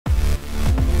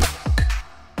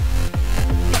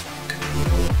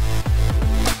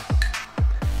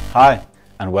Hi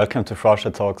and welcome to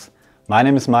Frauscher Talks. My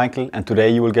name is Michael and today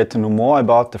you will get to know more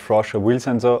about the Frauscher Wheel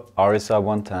Sensor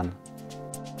RSR110.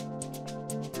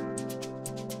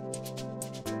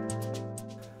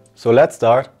 So let's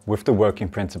start with the working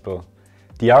principle.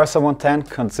 The RSR110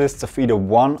 consists of either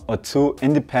one or two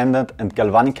independent and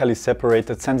galvanically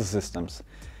separated sensor systems.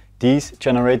 These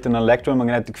generate an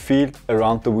electromagnetic field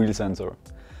around the wheel sensor.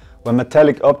 When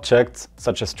metallic objects,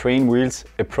 such as train wheels,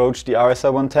 approach the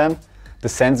RSR110, the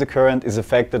sensor current is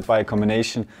affected by a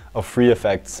combination of three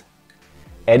effects: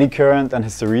 eddy current and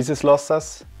hysteresis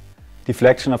losses,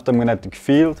 deflection of the magnetic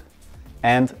field,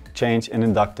 and change in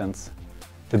inductance.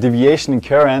 The deviation in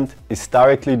current is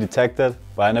directly detected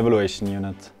by an evaluation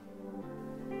unit.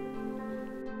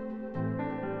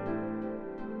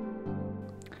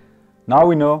 Now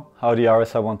we know how the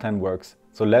RSR110 works,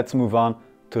 so let's move on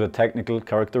to the technical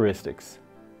characteristics.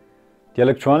 The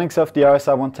electronics of the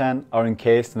RSR110 are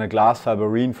encased in a glass fiber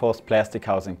reinforced plastic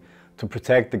housing to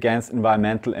protect against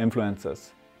environmental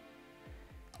influences.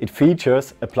 It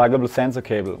features a pluggable sensor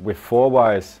cable with 4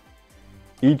 wires.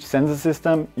 Each sensor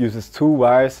system uses 2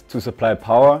 wires to supply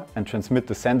power and transmit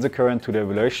the sensor current to the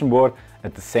evaluation board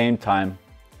at the same time.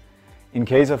 In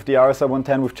case of the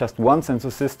RSR110 with just one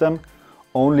sensor system,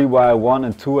 only wire 1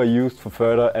 and 2 are used for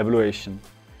further evaluation.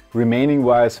 Remaining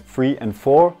wires 3 and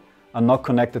 4 are not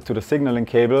connected to the signaling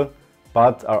cable,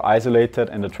 but are isolated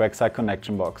in the trackside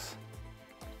connection box.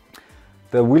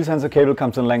 The wheel sensor cable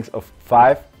comes in lengths of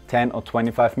 5, 10 or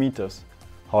 25 meters.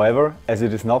 However, as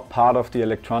it is not part of the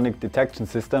electronic detection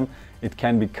system, it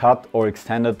can be cut or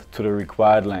extended to the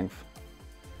required length.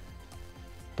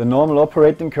 The normal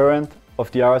operating current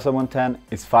of the RSR110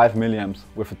 is 5 milliamps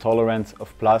with a tolerance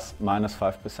of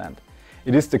 ±5%.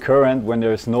 It is the current when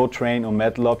there is no train or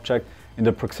metal object in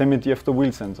the proximity of the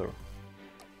wheel sensor.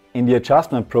 In the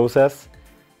adjustment process,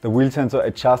 the wheel sensor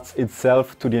adjusts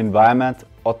itself to the environment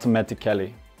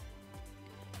automatically.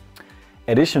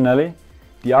 Additionally,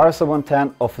 the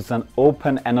RSR110 offers an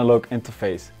open analog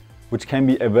interface, which can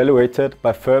be evaluated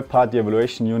by third-party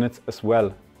evaluation units as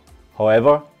well.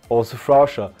 However, also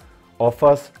Frauscher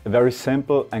offers a very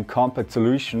simple and compact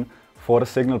solution for the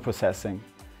signal processing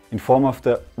in form of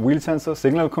the wheel sensor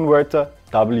signal converter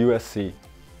WSC.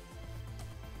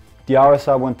 The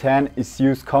RSR110 is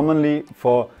used commonly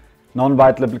for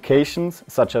non-vital applications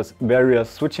such as various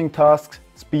switching tasks,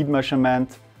 speed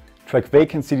measurement, track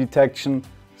vacancy detection,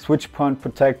 switch point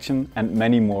protection and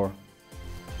many more.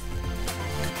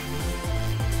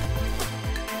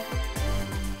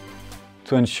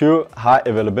 To ensure high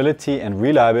availability and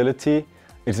reliability, it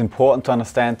is important to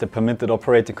understand the permitted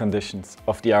operating conditions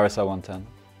of the RSR110.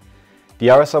 The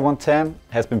RSR110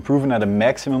 has been proven at a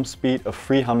maximum speed of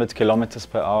 300 km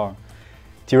per hour.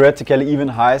 Theoretically, even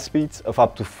higher speeds of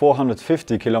up to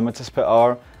 450 km per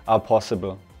hour are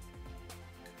possible.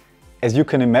 As you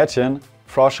can imagine,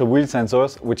 Frauscher wheel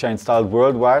sensors, which are installed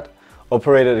worldwide,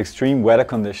 operate at extreme weather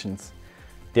conditions.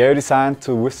 They are designed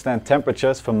to withstand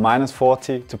temperatures from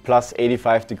 -40 to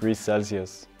 +85 degrees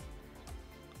Celsius.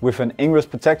 With an ingress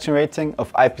protection rating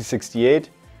of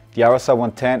IP68, the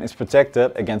RSR110 is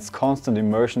protected against constant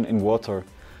immersion in water,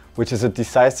 which is a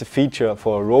decisive feature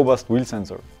for a robust wheel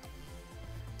sensor.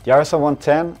 The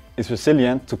RSR110 is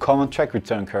resilient to common track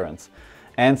return currents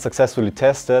and successfully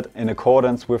tested in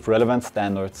accordance with relevant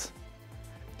standards.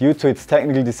 Due to its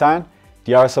technical design,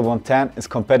 the RSR110 is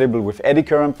compatible with eddy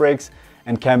current brakes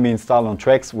and can be installed on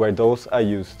tracks where those are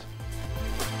used.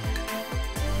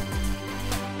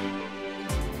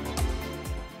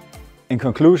 In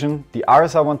conclusion, the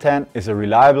RSR110 is a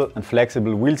reliable and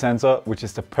flexible wheel sensor which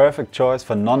is the perfect choice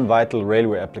for non-vital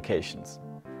railway applications.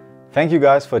 Thank you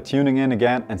guys for tuning in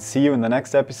again and see you in the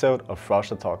next episode of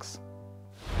Frauscher Talks.